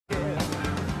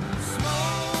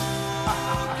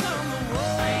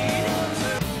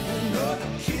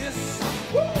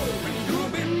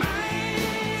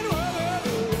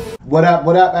What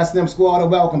up, S&M Squad, and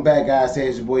welcome back, guys.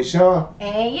 Here's your boy Sean.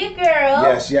 And your girl.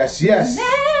 Yes. Come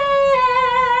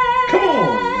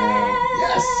on, man.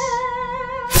 Yes.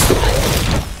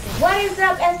 What is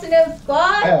up, S&M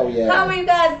Squad? Hell yeah. How are you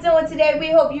guys doing today?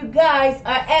 We hope you guys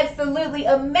are absolutely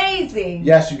amazing.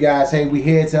 Yes, you guys. Hey, we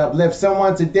here to uplift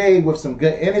someone today with some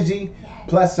good energy,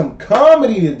 plus some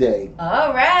comedy today.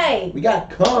 All right. We got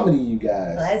comedy, you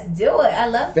guys. Let's do it. I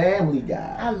love Family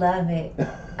Guy. I love it.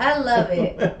 I love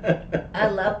it. I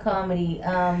love comedy.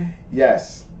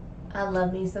 Yes. I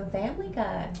love me some Family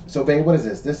Guy. So, babe, what is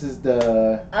this? This is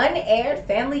the unaired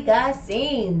Family Guy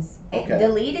scenes. Okay.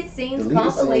 Deleted scenes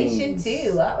compilation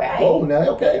too. All right. Oh, now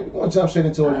okay. We're gonna jump straight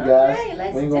into it, you guys. All right,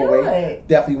 let's we ain't do gonna wait. it.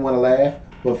 Definitely want to laugh.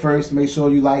 But first, make sure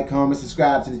you like, comment,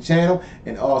 subscribe to the channel,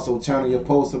 and also turn on your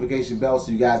post notification bell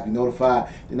so you guys be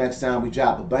notified the next time we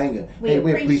drop a banger. We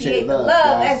appreciate the love,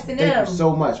 guys. S&M. Thank you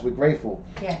so much. We're grateful.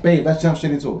 Yeah. Babe, let's jump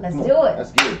straight into it. Let's Come do on. it.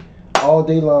 Let's get it. All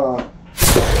day long,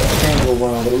 can't go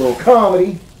wrong with a little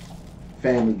comedy.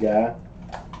 Family Guy.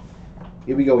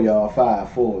 Here we go, y'all.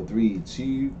 5, 4, 3,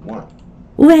 2, 1.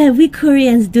 Well, we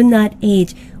Koreans do not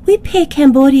age. We pay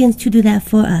Cambodians to do that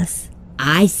for us.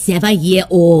 I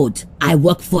 7-year-old. I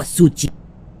work for Suchi.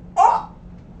 I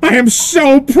am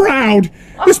so proud!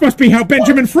 This must be how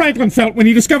Benjamin Franklin felt when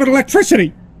he discovered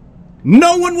electricity.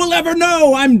 No one will ever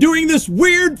know I'm doing this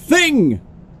weird thing.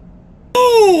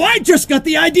 Oh, I just got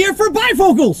the idea for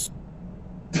bifocals.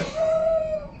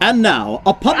 And now,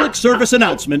 a public service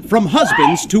announcement from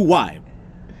husbands to wives.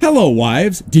 Hello,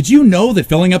 wives. Did you know that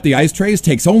filling up the ice trays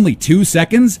takes only 2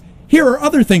 seconds? Here are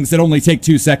other things that only take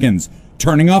 2 seconds.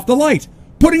 Turning off the light,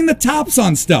 putting the tops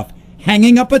on stuff,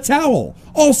 hanging up a towel.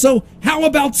 Also, how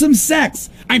about some sex?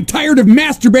 I'm tired of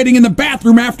masturbating in the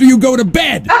bathroom after you go to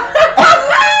bed.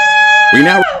 We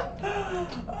now...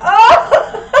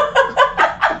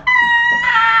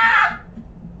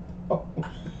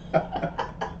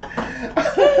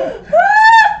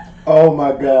 Oh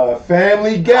my God,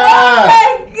 Family Guy!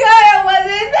 Oh my God, I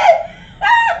wasn't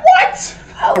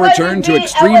What? Return to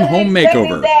Extreme Home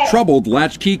Makeover, Troubled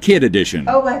Latchkey Kid Edition.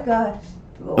 Oh my gosh.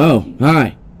 Oh,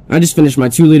 hi. I just finished my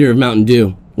 2-liter of Mountain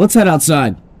Dew. Let's head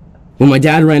outside. When my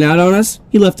dad ran out on us,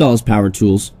 he left all his power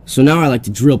tools, so now I like to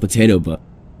drill potato butt.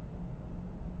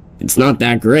 It's not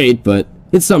that great, but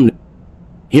it's something.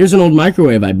 Here's an old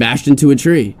microwave I bashed into a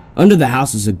tree. Under the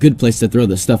house is a good place to throw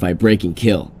the stuff I break and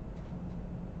kill.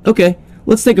 Okay,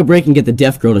 let's take a break and get the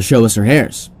deaf girl to show us her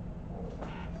hairs.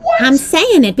 I'm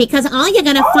saying it because all you're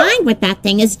gonna find with that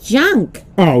thing is junk.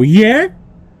 Oh, yeah?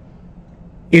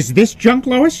 Is this junk,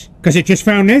 Lois? Because it just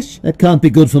found this? That can't be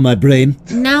good for my brain.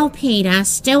 No, Peter,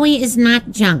 Stewie is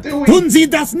not junk. Tun Sie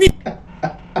das nicht!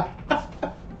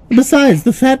 Besides,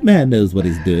 the fat man knows what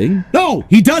he's doing. No,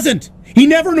 he doesn't! He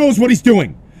never knows what he's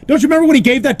doing! Don't you remember when he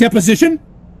gave that deposition?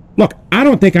 Look, I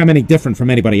don't think I'm any different from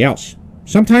anybody else.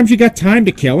 Sometimes you got time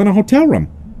to kill in a hotel room.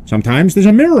 Sometimes there's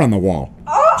a mirror on the wall.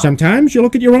 Sometimes you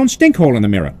look at your own stink hole in the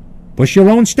mirror. Push your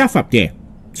own stuff up there.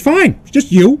 It's fine. It's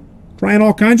just you. Trying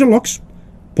all kinds of looks.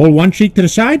 Pull one cheek to the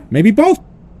side, maybe both.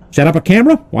 Set up a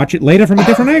camera, watch it later from a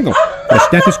different angle. Put a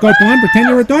stethoscope on, pretend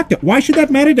you're a doctor. Why should that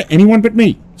matter to anyone but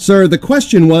me? Sir, the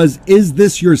question was, is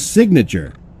this your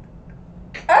signature?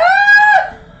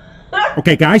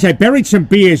 Okay, guys, I buried some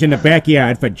beers in the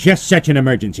backyard for just such an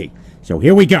emergency. So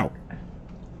here we go.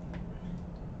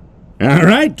 All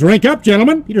right, drink up,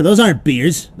 gentlemen. Peter, those aren't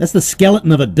beers. That's the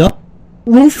skeleton of a duck.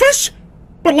 Rufus?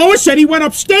 But Lois said he went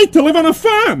upstate to live on a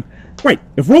farm. Wait,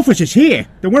 if Rufus is here,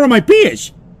 then where are my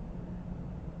beers?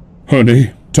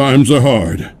 Honey, times are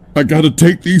hard. I gotta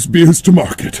take these beers to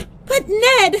market. But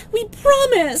Ned, we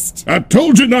promised. I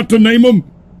told you not to name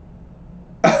them.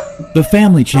 The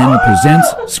Family Channel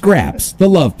presents Scraps, the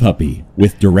Love Puppy,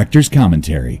 with director's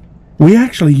commentary. We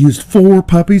actually used 4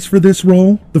 puppies for this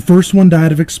role. The first one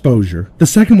died of exposure. The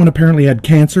second one apparently had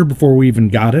cancer before we even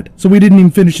got it, so we didn't even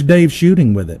finish a day of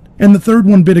shooting with it. And the third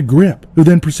one bit a grip, who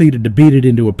then proceeded to beat it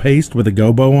into a paste with a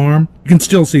gobo arm. You can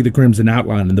still see the crimson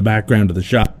outline in the background of the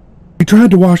shot. We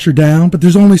tried to wash her down, but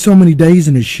there's only so many days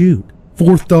in his shoot.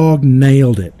 4th dog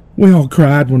nailed it. We all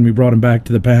cried when we brought him back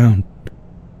to the pound.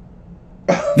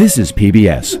 This is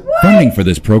PBS. Funding for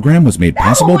this program was made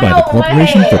possible by the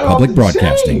Corporation for Public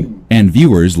Broadcasting and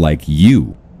viewers like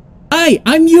you. Hi,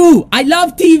 I'm you. I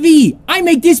love TV. I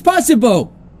make this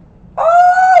possible.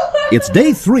 It's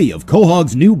day 3 of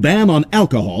Quahog's new ban on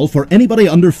alcohol for anybody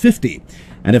under 50.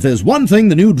 And if there's one thing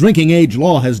the new drinking age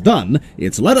law has done,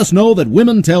 it's let us know that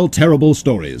women tell terrible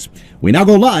stories. We now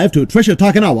go live to Trisha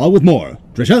Takanawa with more.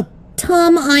 Trisha?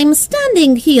 Tom, I'm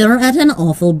standing here at an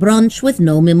awful brunch with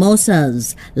no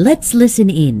mimosas. Let's listen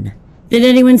in. Did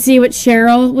anyone see what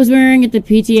Cheryl was wearing at the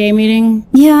PTA meeting?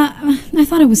 Yeah, I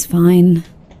thought it was fine.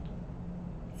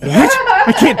 What?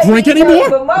 I can't drink anymore?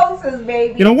 Mimosas,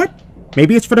 baby. You know what?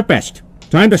 Maybe it's for the best.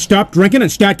 Time to stop drinking and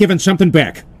start giving something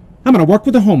back. I'm gonna work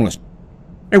with the homeless.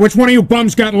 Hey, which one of you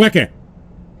bums got liquor?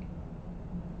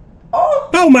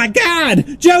 Oh my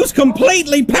God! Joe's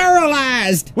completely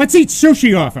paralyzed! Let's eat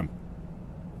sushi off him.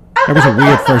 That was a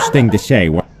weird first thing to say.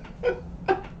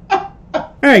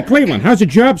 Hey, Cleveland, how's the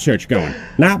job search going?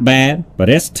 Not bad, but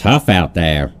it's tough out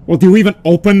there. Well, do you even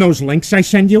open those links I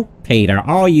send you? Peter,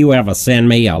 all you ever send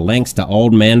me are links to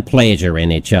old men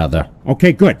pleasuring each other.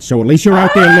 Okay, good. So at least you're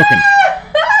out there looking.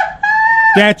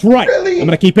 That's right. Really? I'm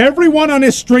gonna keep everyone on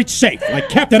this street safe, like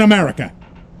Captain America.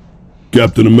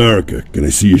 Captain America, can I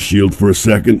see your shield for a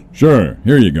second? Sure,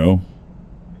 here you go.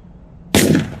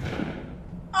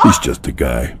 He's just a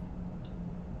guy.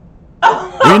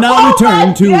 We now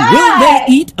return to Will They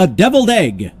Eat a Deviled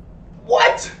Egg?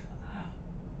 What?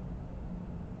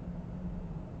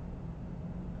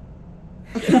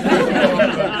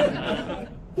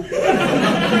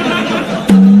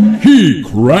 He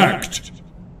cracked.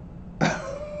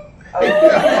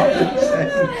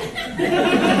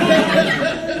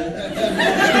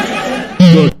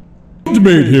 The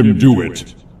made him do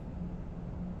it.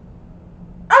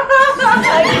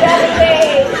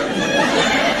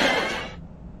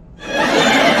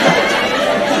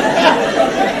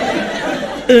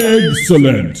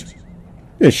 Excellent.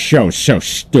 This show's so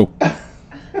stupid.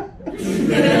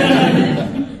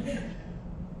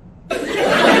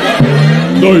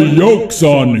 The yolk's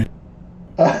on.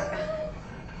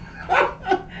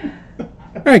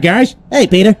 Hey, guys. Hey,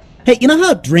 Peter. Hey, you know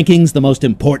how drinking's the most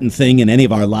important thing in any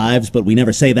of our lives, but we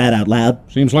never say that out loud?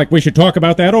 Seems like we should talk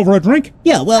about that over a drink.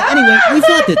 Yeah, well, anyway, we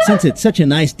thought that since it's such a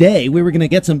nice day, we were going to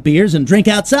get some beers and drink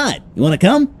outside. You want to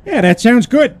come? Yeah, that sounds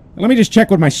good. Let me just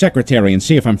check with my secretary and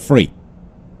see if I'm free.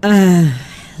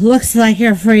 Looks like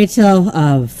you're free till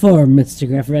 4, Mr.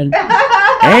 Griffin.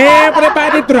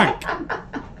 Everybody drunk.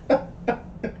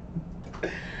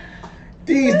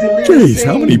 Jeez,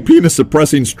 how many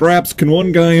penis-suppressing straps can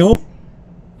one guy own?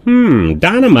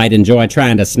 Donna might enjoy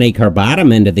trying to sneak her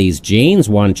bottom into these jeans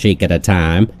one cheek at a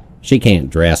time. She can't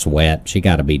dress wet. She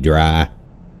gotta be dry.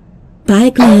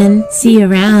 Bye, Glenn. See you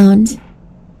around.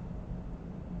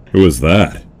 Who is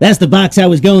that? That's the box I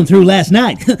was going through last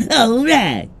night. All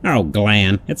right. Oh,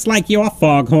 Glenn, it's like you're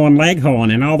Foghorn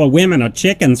Leghorn and all the women are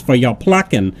chickens for your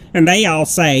plucking, and they all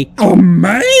say, "Oh,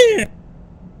 man!"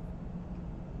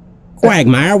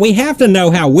 Quagmire, we have to know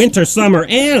how winter summer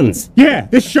ends. Yeah,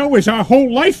 this show is our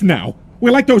whole life now. We're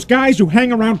like those guys who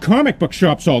hang around comic book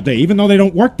shops all day, even though they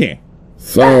don't work there.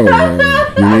 So,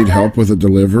 you need help with a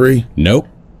delivery? Nope.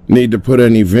 Need to put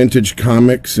any vintage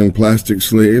comics in plastic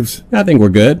sleeves? I think we're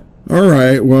good. All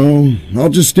right, well, I'll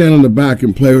just stand in the back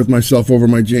and play with myself over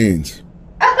my jeans.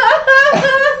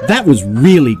 That was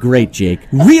really great, Jake.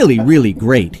 Really, really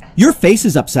great. Your face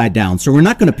is upside down, so we're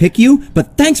not going to pick you,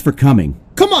 but thanks for coming.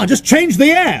 Come on, just change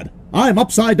the ad. I'm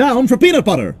upside down for peanut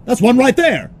butter. That's one right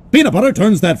there. Peanut butter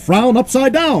turns that frown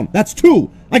upside down. That's 2.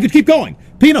 I could keep going.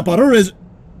 Peanut butter is...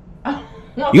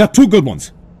 You got 2 good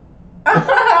ones.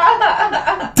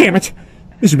 Damn it.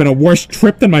 This has been a worse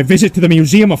trip than my visit to the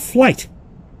Museum of Flight.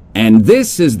 And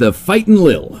this is the Fightin'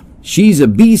 Lil. She's a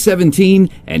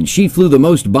B-17, and she flew the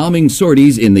most bombing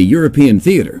sorties in the European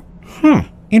theater. Huh,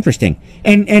 interesting.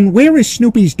 And where is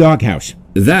Snoopy's doghouse?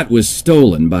 That was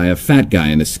stolen by a fat guy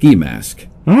in a ski mask.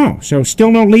 Oh, so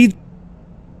still no lead?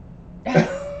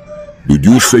 Did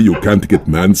you say you can't get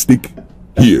man stick?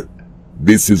 Here,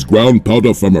 this is ground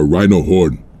powder from a rhino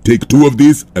horn. Take 2 of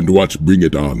these and watch Bring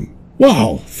It On.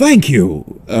 Wow, thank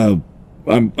you.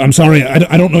 I'm sorry,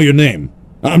 I don't know your name.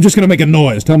 I'm just gonna make a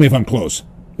noise. Tell me if I'm close.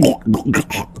 No,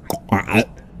 that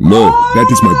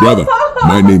is my brother.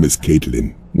 My name is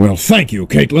Caitlin. Well, thank you,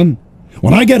 Caitlin.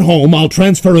 When I get home, I'll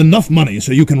transfer enough money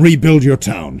so you can rebuild your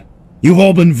town. You've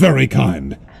all been very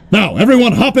kind. Now,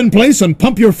 everyone hop in place and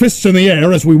pump your fists in the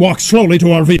air as we walk slowly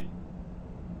to our Peter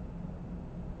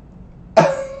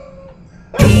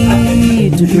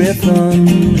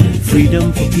Griffin,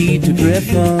 freedom for Peter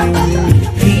Griffin.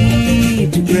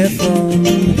 Peter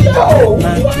Griffin,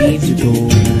 my Peter go.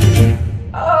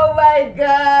 Oh my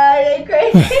god, you're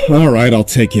crazy. All right, I'll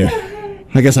take you.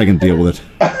 I guess I can deal with it.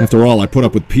 After all, I put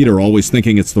up with Peter always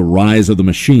thinking it's the rise of the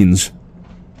machines.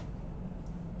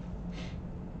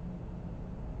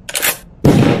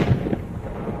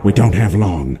 We don't have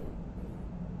long.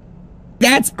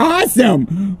 That's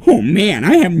awesome! Oh man,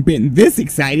 I haven't been this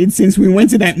excited since we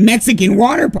went to that Mexican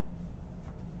water park.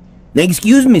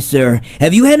 Excuse me, sir.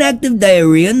 Have you had active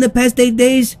diarrhea in the past 8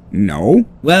 days? No.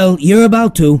 Well, you're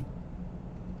about to.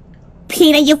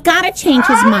 Peter, you've got to change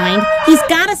his mind. He's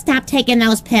got to stop taking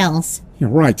those pills. You're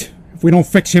right. If we don't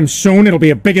fix him soon, it'll be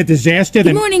a bigger disaster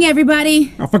than... Good morning,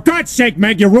 everybody. Oh, for God's sake,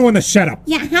 Meg, you ruined the setup.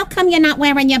 Yeah, how come you're not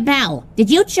wearing your bell? Did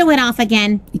you chew it off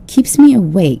again? It keeps me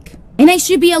awake. And I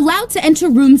should be allowed to enter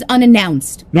rooms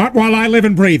unannounced. Not while I live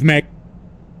and breathe, Meg.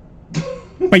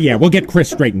 But yeah, we'll get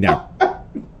Chris straightened out.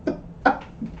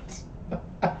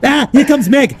 Ah, here comes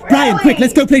Meg. Brian, quick,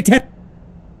 let's go play Ted.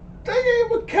 They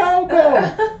gave a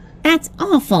cowbell. That's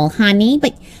awful, honey,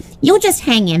 but you just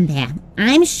hang in there.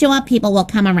 I'm sure people will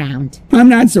come around. I'm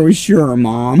not so sure,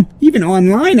 Mom. Even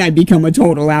online, I'd become a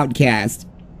total outcast.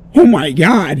 Oh my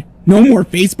God. No more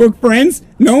Facebook friends?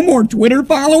 No more Twitter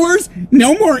followers?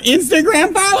 No more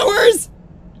Instagram followers?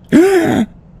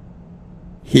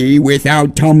 He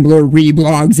without Tumblr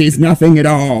reblogs is nothing at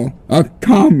all. A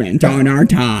comment on our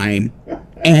time.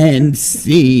 End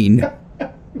scene. Oh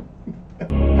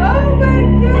my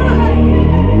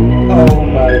God! Oh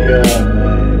my God,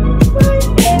 man.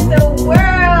 What in the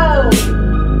world?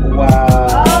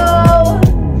 Wow. Oh,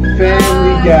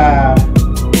 Family Guy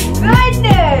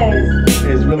goodness!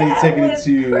 is really taking it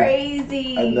to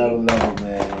Crazy. another level,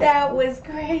 man. That was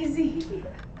crazy.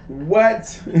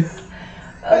 What?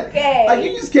 Okay. Like,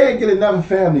 you just can't get enough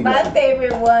Family My Guy.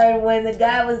 favorite one when the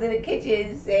guy was in the kitchen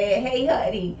and said, "Hey,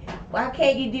 honey, why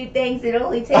can't you do things that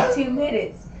only take 2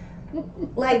 minutes?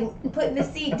 Like putting the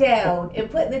seat down and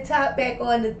putting the top back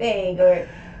on the thing."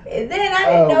 And then I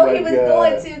didn't know he was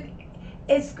going to.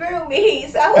 It screwed me,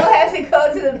 so I will have to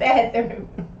go to the bathroom.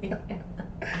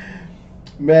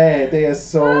 Man, they are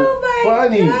so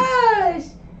funny. Gosh.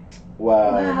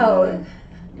 Wow. Wow.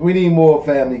 We need more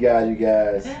Family Guy, you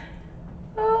guys.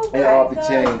 Oh And my off the gosh,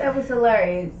 chain. that was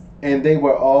hilarious. And they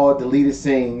were all deleted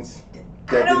scenes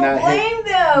that I don't did not blame hit.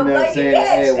 them. You know what I'm Like, you saying?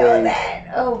 can't show Airwaves. that.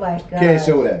 Oh my God. Can't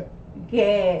show that.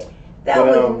 Yeah. That But,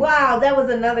 was wow. That was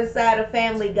another side of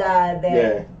Family Guy that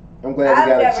Yeah. I'm glad we I've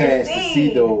got a never chance to seen.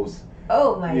 see those.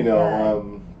 Oh my You God.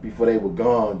 know, before they were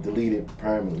gone, deleted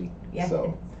permanently. Yeah.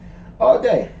 So, all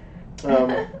day.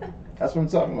 That's what I'm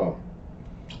talking about.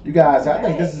 You guys, I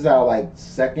think this is our like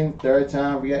second, third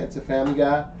time reacting to Family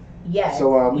Guy. Yes.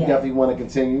 So we yes. definitely want to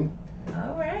continue.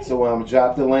 All right. So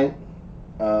drop the link.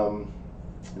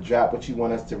 Drop what you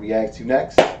want us to react to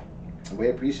next. We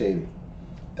appreciate it.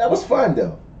 That was fun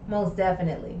though. Most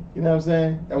definitely. You know what I'm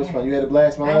saying? That was fun. You had a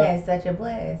blast, my I love? had such a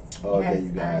blast. Oh, yes, yeah, you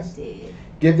guys. I did.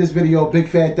 Give this video a big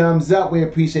fat thumbs up. We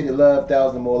appreciate the love.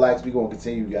 1,000 more likes. We're going to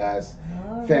continue, guys.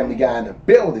 All Family right. Guy in the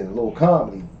building. A little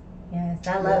comedy. Yes,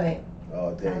 I love it.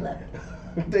 Oh, damn. I love it.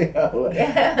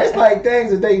 It's like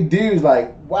things that they do is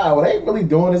like, wow, are they really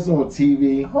doing this on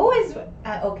TV? Who is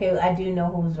okay? I do know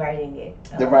who's writing it.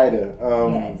 The writer.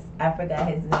 Yes, I forgot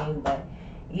his name, but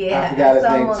yeah, I forgot his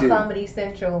saw him name, on too. Comedy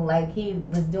Central. Like he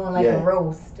was doing like Yeah. a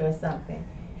roast or something.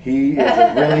 He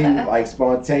is really like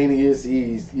spontaneous.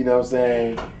 He's, you know what I'm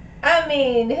saying? I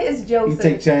mean, his jokes. He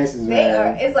take chances, They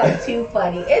man. are. It's like too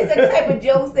funny. It's the type of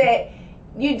jokes that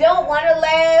you don't want to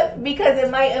laugh because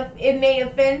it may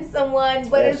offend someone,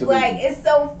 but Absolutely. it's like it's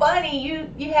so funny.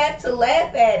 You have to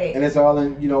laugh at it. And it's all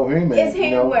in, humor. It's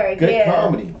you know? humor, Good yeah.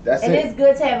 comedy. That's and it. it's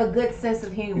good to have a good sense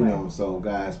of humor. You know, so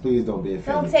guys, please don't be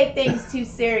offended. Don't take things too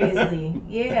seriously.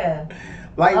 Yeah.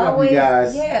 Lighten up, Always, you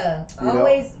guys. Yeah. You know?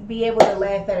 Always be able to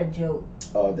laugh at a joke.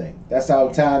 All day. That's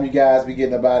our time, you guys. We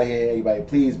getting up out of here. Everybody,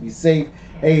 please be safe.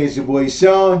 Hey, it's your boy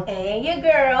Sean. And your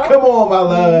girl. Come on, my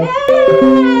love.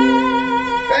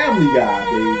 Family Guy,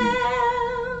 baby.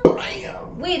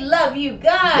 We love you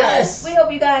guys. Yes. We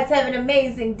hope you guys have an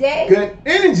amazing day. Good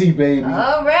energy, baby.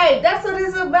 All right. That's what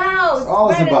it's about. That's all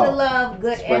it's Spreading about. the love,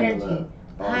 good Spreading the energy, love.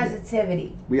 All day.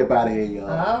 positivity. We up out of here, y'all.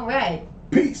 All right.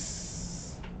 Peace.